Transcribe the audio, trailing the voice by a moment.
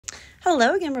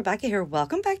Hello again, Rebecca here.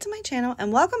 Welcome back to my channel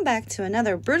and welcome back to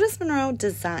another Brutus Monroe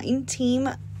design team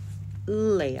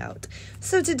layout.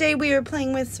 So today we are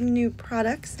playing with some new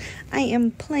products. I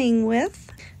am playing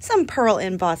with some pearl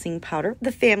embossing powder,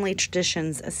 the Family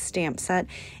Traditions stamp set,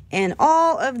 and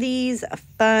all of these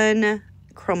fun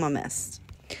Chroma Mist.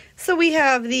 So we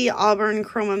have the Auburn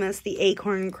Chroma Mist, the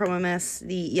Acorn Chroma Mist,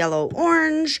 the Yellow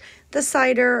Orange, the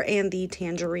Cider, and the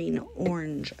Tangerine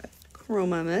Orange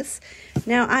Chroma Mist.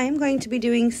 Now I am going to be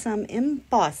doing some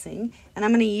embossing, and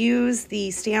I'm going to use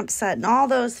the stamp set and all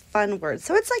those fun words.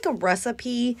 So it's like a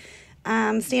recipe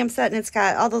stamp set, and it's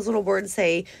got all those little words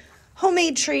say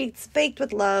homemade treats, baked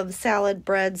with love, salad,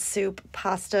 bread, soup,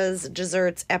 pastas,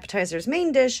 desserts, appetizers,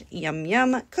 main dish, yum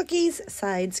yum, cookies,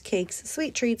 sides, cakes,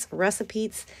 sweet treats,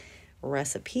 recipes,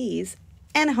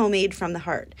 and homemade from the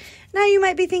heart. Now you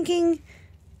might be thinking,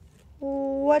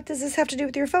 what does this have to do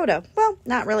with your photo? Well,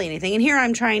 not really anything. And here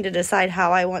I'm trying to decide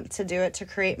how I want to do it to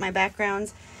create my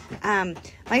backgrounds.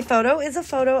 My photo is a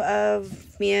photo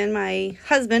of me and my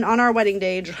husband on our wedding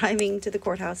day driving to the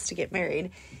courthouse to get married.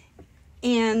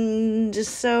 And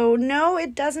so, no,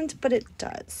 it doesn't, but it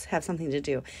does have something to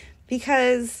do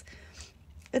because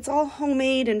it's all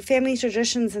homemade and family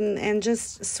traditions and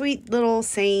just sweet little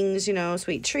sayings, you know,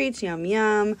 sweet treats, yum,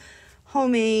 yum,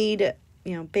 homemade,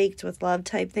 you know, baked with love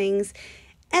type things.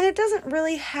 And it doesn't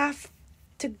really have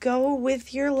to go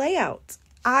with your layout.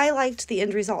 I liked the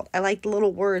end result. I liked the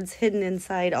little words hidden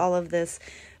inside all of this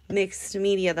mixed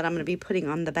media that I'm going to be putting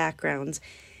on the background.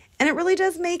 And it really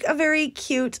does make a very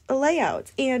cute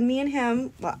layout. And me and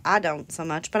him, well, I don't so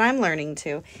much, but I'm learning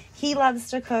to. He loves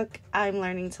to cook. I'm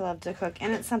learning to love to cook.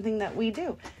 And it's something that we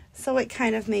do. So it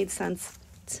kind of made sense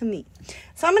to me.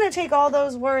 So I'm going to take all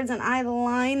those words and I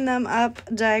line them up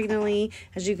diagonally,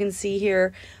 as you can see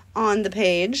here on the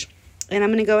page. And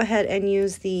I'm going to go ahead and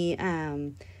use the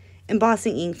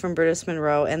embossing ink from Brutus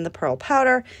Monroe and the pearl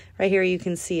powder. Right here you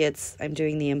can see I'm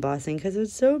doing the embossing because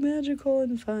it's so magical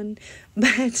and fun.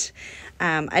 But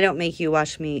I don't make you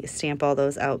watch me stamp all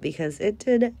those out because it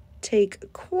did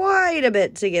take quite a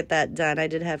bit to get that done. I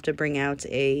did have to bring out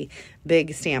a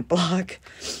big stamp block.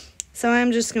 So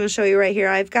I'm just going to show you right here.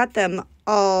 I've got them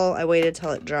all. I waited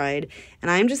till it dried.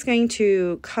 And I'm just going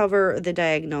to cover the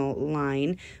diagonal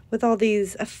line with all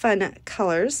these fun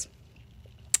colors,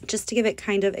 just to give it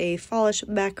kind of a fallish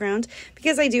background,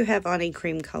 because I do have on a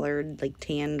cream colored like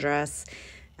tan dress,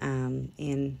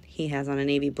 and he has on a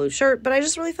navy blue shirt, but I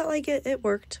just really felt like it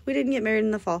worked. We didn't get married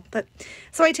in the fall, but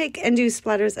so I take and do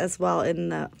splatters as well in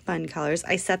the fun colors.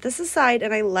 I set this aside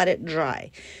and I let it dry.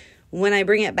 When I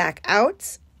bring it back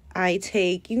out,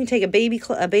 you can take a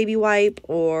baby wipe,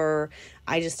 or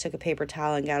I just took a paper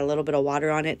towel and got a little bit of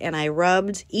water on it, and I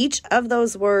rubbed each of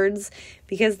those words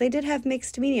because they did have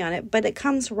mixed media on it, but it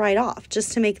comes right off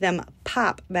just to make them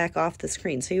pop back off the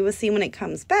screen. So you will see when it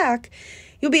comes back,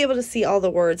 you'll be able to see all the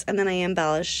words, and then I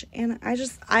embellish, and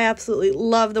I absolutely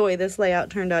love the way this layout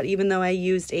turned out, even though I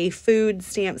used a food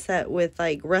stamp set with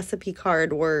like recipe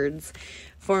card words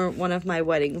for one of my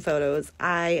wedding photos.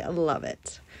 I love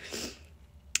it.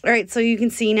 All right, so you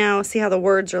can see how the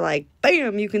words are like,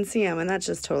 bam, you can see them, and that's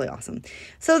just totally awesome.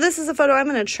 So this is a photo. I'm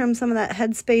going to trim some of that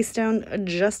head space down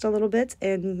just a little bit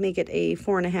and make it a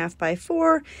 4.5 by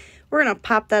 4. We're going to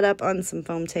pop that up on some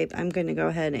foam tape. I'm going to go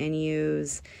ahead and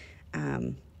use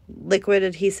liquid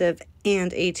adhesive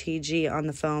and ATG on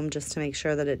the foam just to make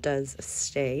sure that it does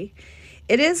stay.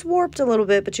 It is warped a little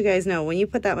bit, but you guys know when you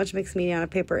put that much mixed media on a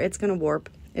paper, it's going to warp.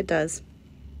 It does.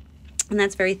 And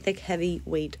that's very thick, heavy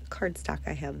weight cardstock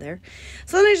I have there.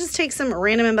 So then I just take some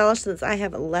random embellishments I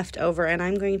have left over, and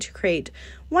I'm going to create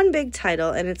one big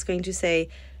title, and it's going to say,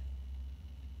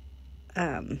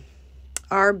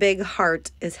 Our Big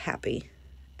Heart is Happy.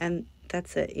 And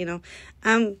that's it, you know.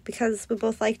 Because we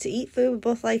both like to eat food, we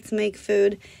both like to make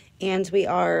food, and we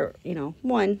are, you know,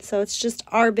 one. So it's just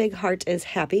Our Big Heart is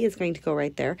Happy is going to go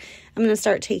right there. I'm going to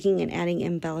start taking and adding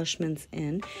embellishments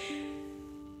in.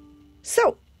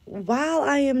 So while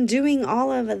I am doing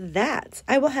all of that,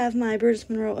 I will have my Brutus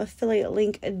Monroe affiliate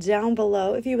link down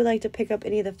below if you would like to pick up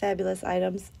any of the fabulous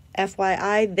items.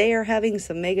 FYI, they are having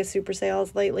some mega super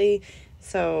sales lately,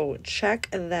 so check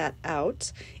that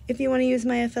out. If you want to use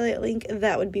my affiliate link,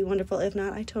 that would be wonderful. If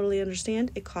not, I totally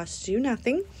understand. It costs you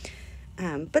nothing.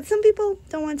 But some people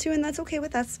don't want to, and that's okay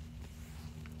with us.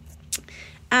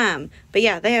 But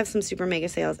yeah, they have some super mega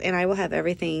sales, and I will have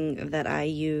everything that I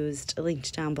used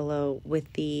linked down below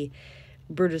with the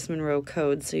Brutus Monroe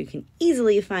code so you can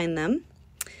easily find them.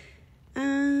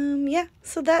 Yeah,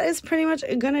 so that is pretty much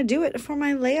gonna do it for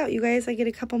my layout, you guys. I get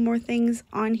a couple more things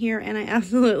on here, and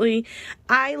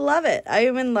I love it. I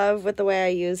am in love with the way I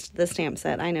used the stamp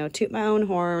set. I know, toot my own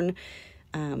horn.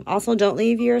 Also, don't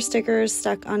leave your stickers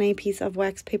stuck on a piece of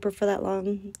wax paper for that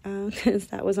long, because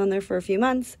that was on there for a few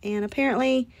months, and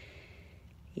apparently,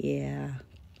 yeah,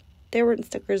 there weren't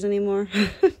stickers anymore.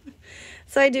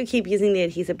 So I do keep using the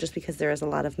adhesive just because there is a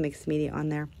lot of mixed media on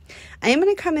there. I am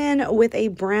going to come in with a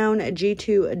brown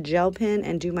G2 gel pen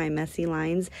and do my messy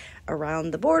lines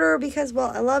around the border because,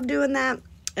 well, I love doing that.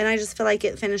 And I just feel like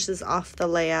it finishes off the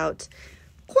layout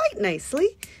quite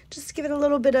nicely. Just to give it a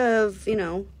little bit of, you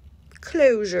know,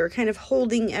 closure, kind of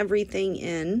holding everything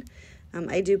in.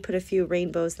 I do put a few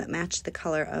rainbows that match the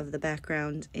color of the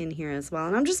background in here as well.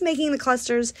 And I'm just making the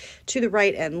clusters to the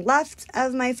right and left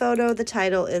of my photo. The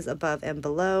title is above and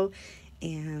below,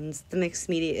 and the mixed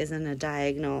media is in a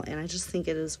diagonal. And I just think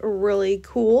it is really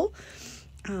cool.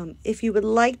 If you would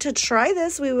like to try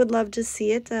this, we would love to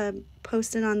see it.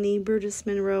 Post it on the Brutus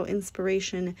Monroe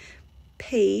inspiration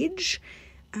page.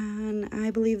 And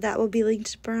I believe that will be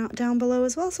linked down below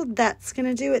as well. So that's going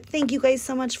to do it. Thank you guys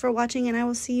so much for watching, and I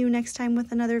will see you next time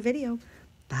with another video.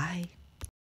 Bye.